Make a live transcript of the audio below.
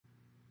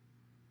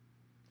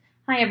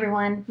Hi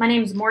everyone, my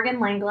name is Morgan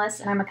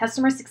Langlis and I'm a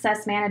Customer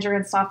Success Manager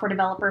and Software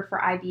Developer for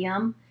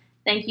IBM.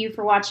 Thank you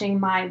for watching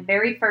my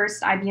very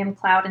first IBM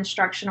Cloud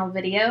instructional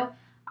video.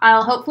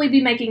 I'll hopefully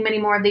be making many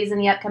more of these in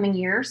the upcoming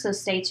year, so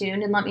stay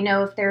tuned and let me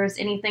know if there's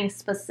anything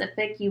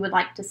specific you would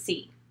like to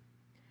see.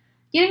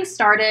 Getting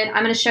started,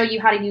 I'm going to show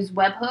you how to use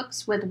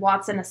webhooks with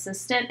Watson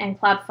Assistant and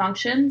Cloud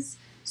Functions.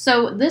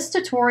 So this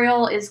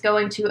tutorial is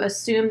going to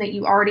assume that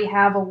you already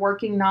have a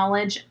working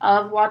knowledge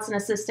of Watson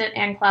Assistant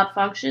and Cloud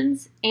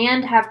Functions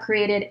and have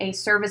created a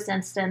service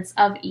instance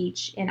of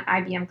each in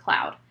IBM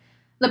Cloud.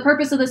 The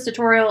purpose of this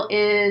tutorial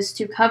is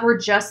to cover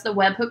just the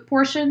webhook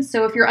portion,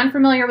 so if you're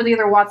unfamiliar with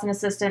either Watson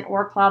Assistant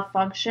or Cloud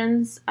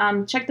Functions,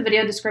 check the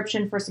video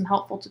description for some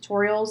helpful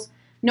tutorials.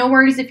 No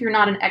worries if you're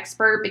not an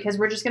expert, because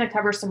we're just going to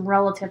cover some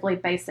relatively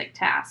basic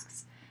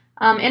tasks.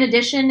 In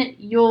addition,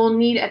 you'll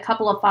need a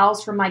couple of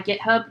files from my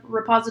GitHub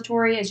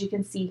repository, as you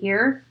can see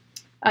here.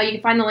 You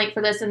can find the link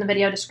for this in the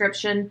video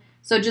description.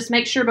 So just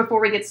make sure before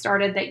we get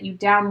started that you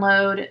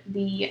download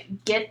the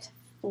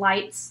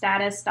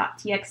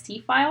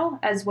getFlightStatus.txt file,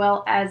 as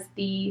well as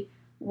the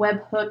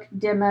webhook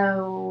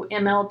demo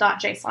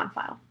ml.json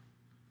file.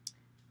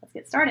 Let's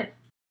get started.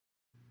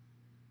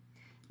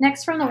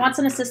 Next, from the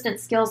Watson Assistant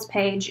Skills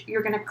page,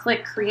 you're going to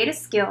click Create a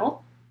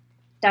Skill,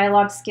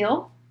 Dialog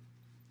Skill,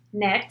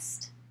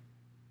 Next,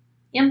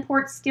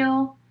 Import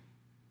Skill,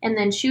 and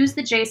then choose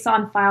the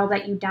JSON file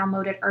that you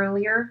downloaded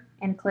earlier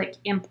and click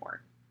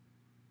Import.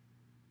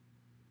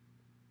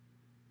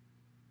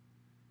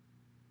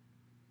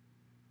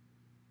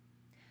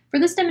 For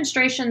this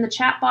demonstration, the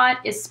chatbot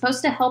is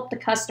supposed to help the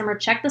customer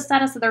check the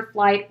status of their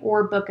flight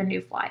or book a new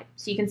flight.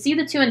 So you can see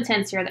the two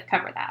intents here that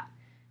cover that.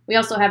 We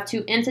also have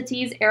two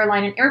entities,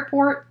 airline and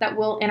airport, that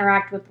we'll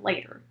interact with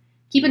later.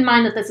 Keep in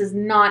mind that this is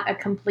not a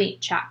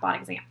complete chatbot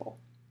example.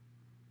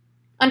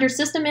 Under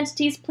System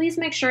Entities, please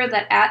make sure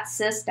that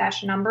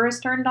 @sys-number is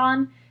turned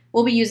on.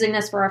 We'll be using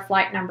this for our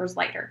flight numbers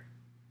later.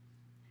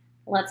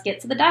 Let's get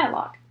to the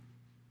dialog.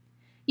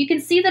 You can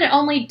see that it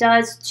only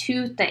does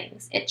two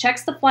things. It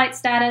checks the flight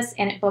status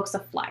and it books a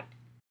flight.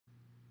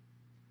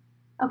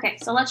 Okay,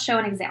 so let's show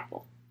an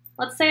example.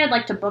 Let's say I'd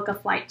like to book a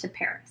flight to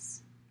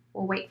Paris.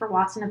 We'll wait for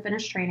Watson to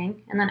finish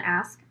training and then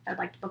ask, I'd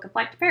like to book a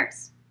flight to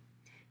Paris.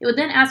 It would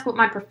then ask what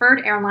my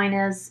preferred airline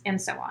is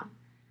and so on.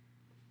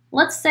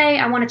 Let's say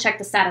I want to check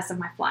the status of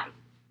my flight,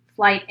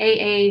 flight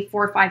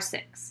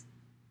AA456.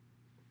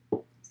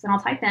 So I'll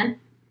type in,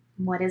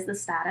 what is the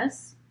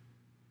status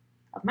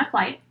of my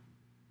flight?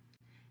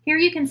 Here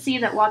you can see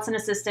that Watson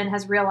Assistant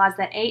has realized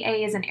that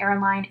AA is an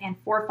airline and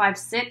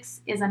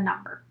 456 is a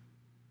number.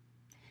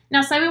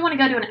 Now say we want to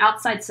go to an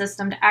outside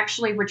system to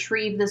actually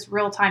retrieve this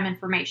real-time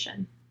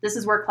information. This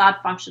is where Cloud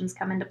Functions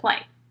come into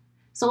play.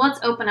 So let's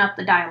open up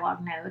the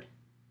dialog node.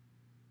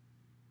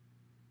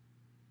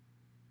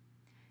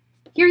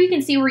 Here you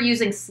can see we're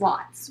using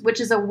slots,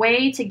 which is a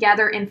way to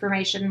gather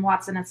information in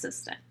Watson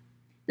Assistant.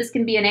 This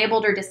can be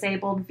enabled or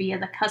disabled via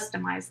the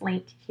Customize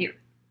link here.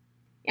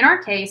 In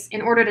our case,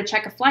 in order to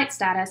check a flight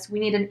status, we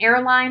need an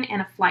airline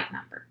and a flight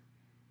number.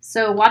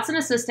 So Watson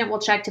Assistant will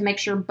check to make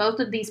sure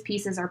both of these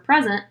pieces are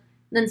present,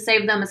 then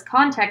save them as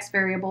context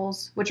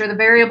variables, which are the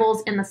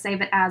variables in the Save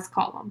It As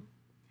column.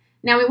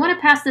 Now we want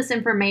to pass this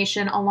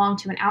information along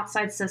to an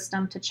outside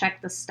system to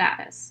check the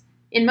status.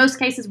 In most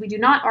cases, we do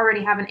not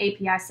already have an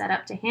API set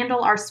up to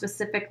handle our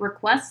specific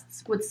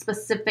requests with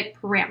specific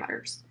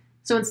parameters.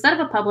 So instead of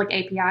a public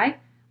API,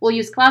 we'll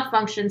use Cloud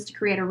Functions to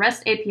create a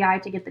REST API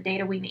to get the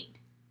data we need.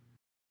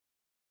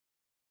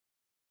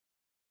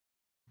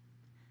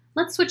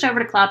 Let's switch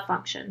over to Cloud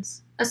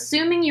Functions.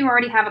 Assuming you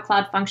already have a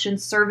Cloud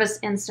Functions service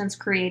instance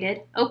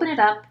created, open it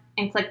up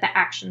and click the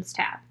Actions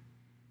tab.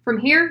 From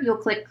here, you'll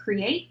click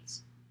Create,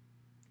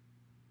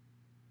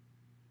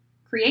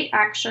 Create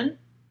Action,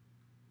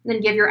 then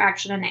give your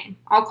action a name.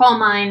 I'll call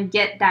mine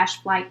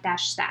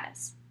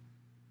get-flight-status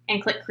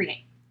and click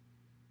Create.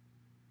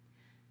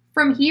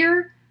 From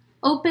here,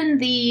 open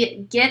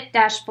the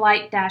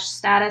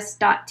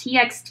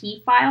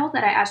get-flight-status.txt file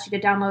that I asked you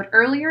to download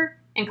earlier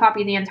and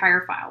copy the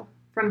entire file.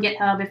 From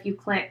GitHub, if you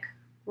click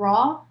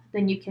raw,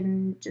 then you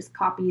can just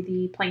copy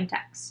the plain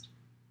text.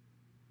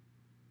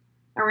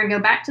 Now we're going to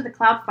go back to the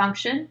Cloud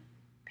function,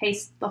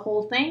 paste the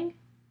whole thing,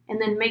 and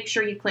then make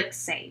sure you click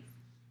Save.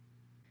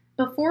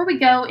 Before we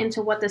go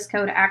into what this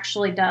code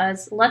actually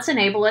does, let's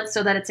enable it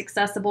so that it's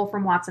accessible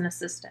from Watson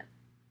Assistant.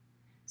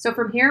 So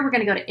from here, we're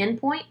going to go to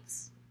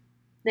Endpoints,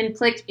 then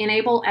click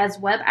Enable as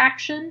Web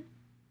Action,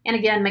 and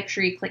again, make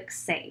sure you click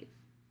Save.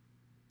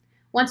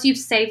 Once you've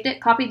saved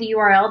it, copy the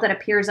URL that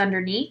appears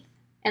underneath,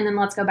 and then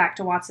let's go back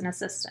to Watson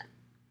Assistant.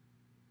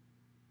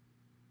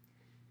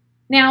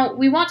 Now,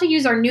 we want to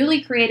use our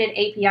newly created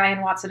API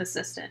in Watson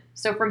Assistant.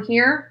 So from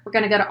here, we're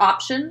going to go to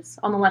Options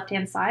on the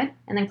left-hand side,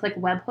 and then click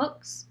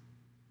Webhooks.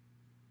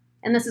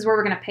 And this is where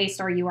we're going to paste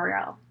our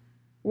URL.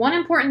 One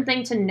important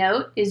thing to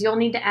note is you'll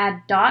need to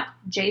add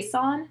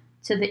 .json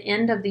to the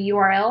end of the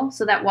URL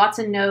so that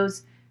Watson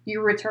knows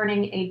you're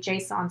returning a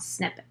JSON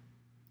snippet.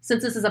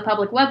 Since this is a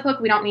public webhook,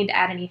 we don't need to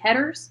add any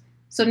headers.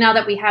 So now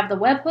that we have the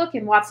webhook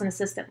and Watson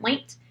Assistant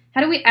linked,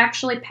 How do we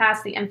actually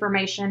pass the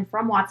information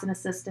from Watson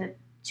Assistant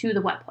to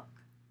the webhook?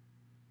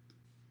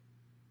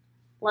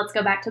 Let's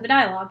go back to the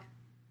dialog.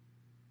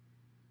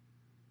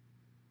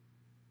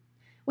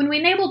 When we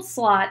enabled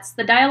slots,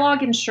 the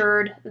dialog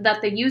ensured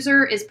that the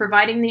user is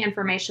providing the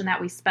information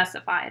that we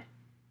specified.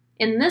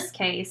 In this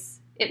case,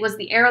 it was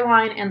the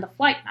airline and the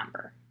flight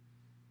number.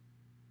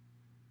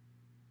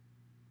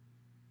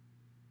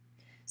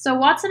 So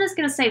Watson is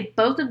going to save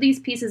both of these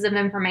pieces of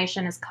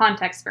information as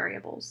context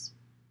variables,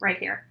 right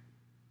here.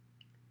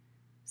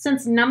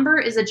 Since number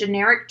is a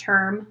generic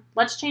term,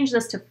 let's change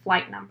this to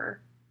flight number.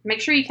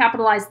 Make sure you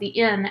capitalize the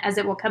N, as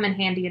it will come in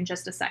handy in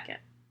just a second.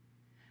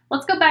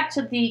 Let's go back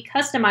to the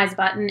Customize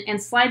button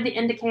and slide the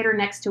indicator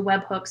next to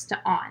Webhooks to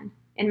On,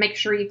 and make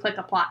sure you click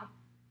Apply.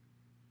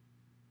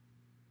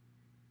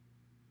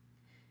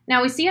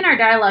 Now we see in our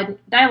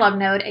dialog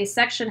node a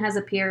section has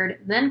appeared,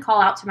 then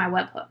call out to my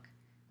webhook.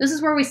 This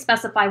is where we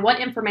specify what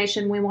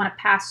information we want to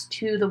pass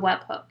to the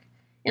webhook.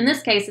 In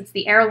this case, it's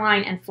the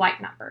airline and flight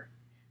number.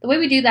 The way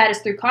we do that is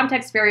through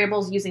context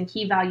variables using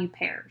key value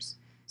pairs.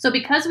 So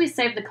because we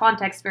saved the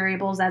context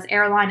variables as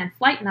airline and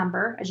flight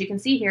number, as you can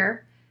see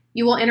here,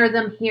 you will enter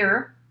them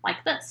here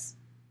like this.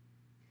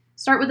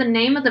 Start with the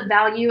name of the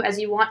value as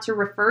you want to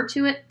refer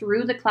to it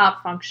through the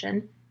cloud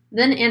function,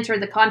 then enter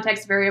the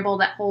context variable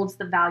that holds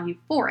the value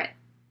for it.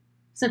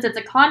 Since it's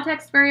a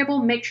context variable,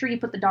 make sure you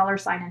put the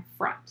 $ in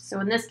front. So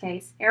in this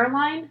case,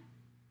 airline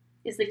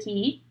is the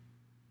key,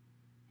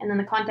 and then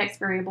the context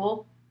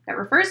variable that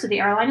refers to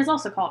the airline is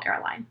also called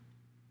airline.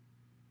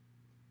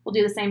 We'll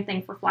do the same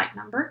thing for flight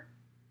number.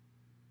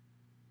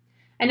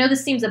 I know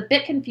this seems a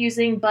bit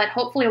confusing, but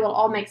hopefully it will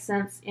all make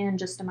sense in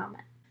just a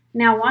moment.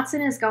 Now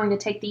Watson is going to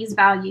take these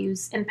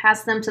values and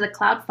pass them to the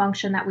cloud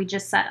function that we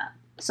just set up.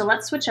 So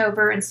let's switch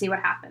over and see what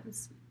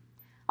happens.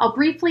 I'll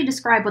briefly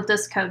describe what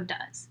this code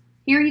does.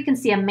 Here you can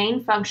see a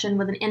main function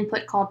with an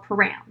input called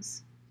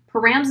params.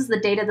 Params is the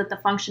data that the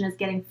function is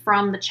getting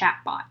from the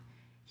chatbot.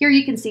 Here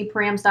you can see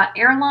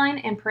params.airline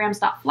and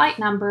params.flight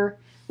number,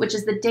 which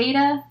is the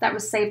data that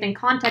was saved in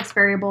context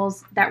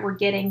variables that we're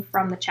getting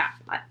from the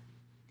chatbot.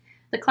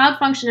 The cloud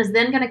function is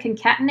then going to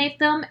concatenate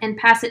them and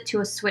pass it to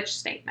a switch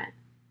statement.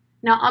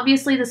 Now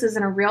obviously this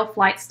isn't a real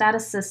flight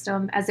status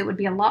system, as it would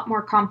be a lot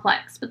more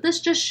complex, but this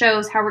just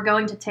shows how we're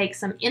going to take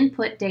some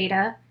input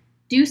data,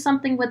 do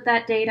something with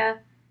that data,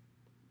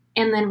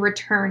 and then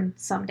return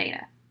some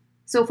data.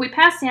 So if we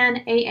pass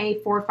in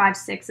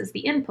AA456 as the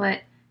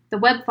input, the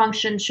web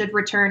function should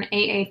return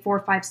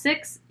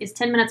AA456 is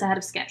 10 minutes ahead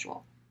of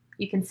schedule.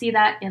 You can see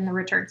that in the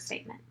return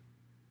statement.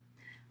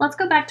 Let's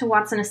go back to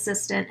Watson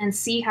Assistant and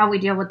see how we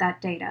deal with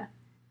that data.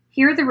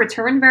 Here the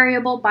return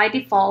variable by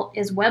default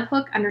is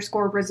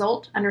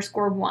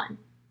webhook_result_1.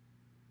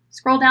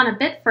 Scroll down a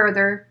bit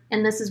further,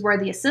 and this is where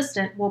the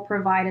assistant will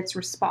provide its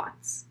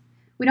response.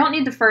 We don't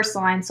need the first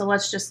line, so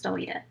let's just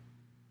delete it.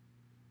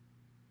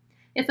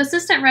 If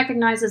Assistant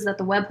recognizes that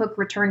the webhook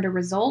returned a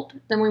result,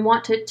 then we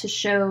want it to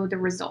show the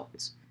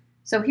result.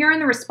 So here in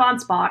the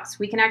response box,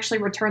 we can actually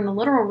return the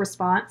literal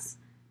response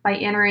by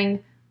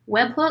entering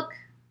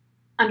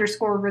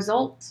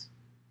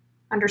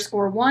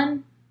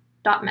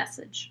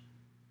webhook_result_1.message.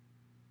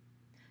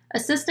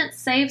 Assistant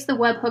saves the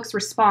webhook's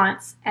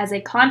response as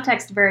a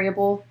context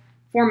variable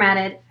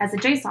formatted as a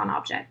JSON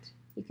object.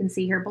 You can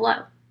see here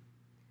below.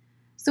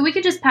 So we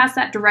could just pass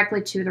that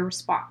directly to the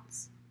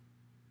response.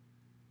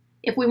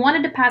 If we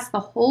wanted to pass the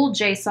whole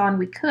JSON,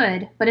 we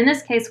could, but in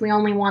this case, we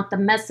only want the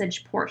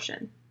message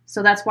portion.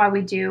 So that's why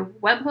we do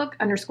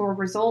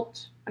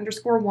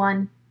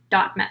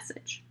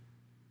webhook_result_1.message.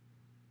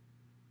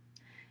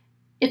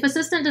 If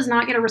Assistant does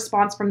not get a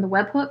response from the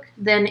webhook,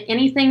 then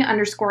anything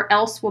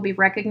 _else will be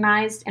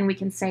recognized, and we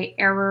can say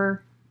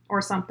error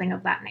or something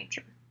of that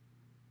nature.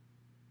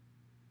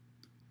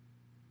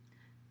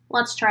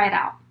 Let's try it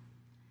out.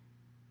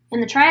 In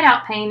the Try It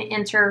Out pane,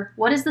 enter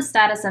what is the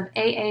status of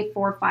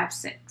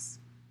AA456.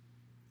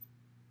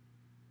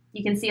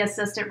 You can see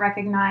Assistant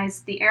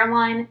recognized the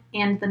airline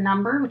and the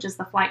number, which is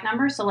the flight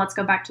number, so let's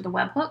go back to the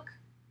webhook.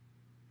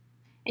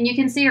 And you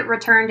can see it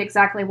returned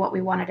exactly what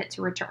we wanted it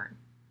to return.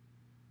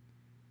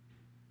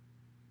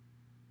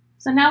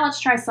 So now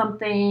let's try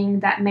something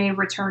that may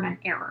return an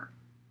error.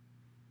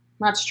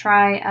 Let's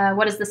try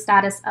what is the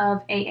status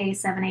of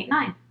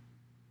AA789.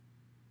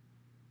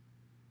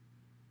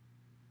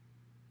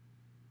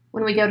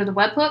 When we go to the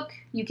webhook,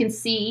 you can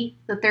see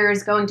that there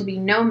is going to be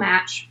no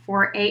match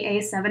for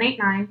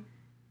AA789.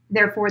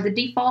 Therefore, the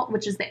default,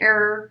 which is the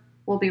error,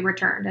 will be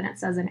returned, and it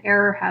says an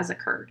error has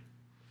occurred.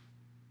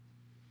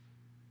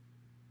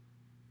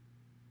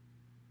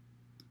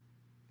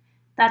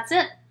 That's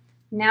it.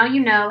 Now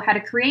you know how to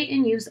create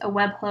and use a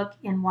webhook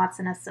in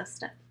Watson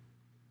Assistant.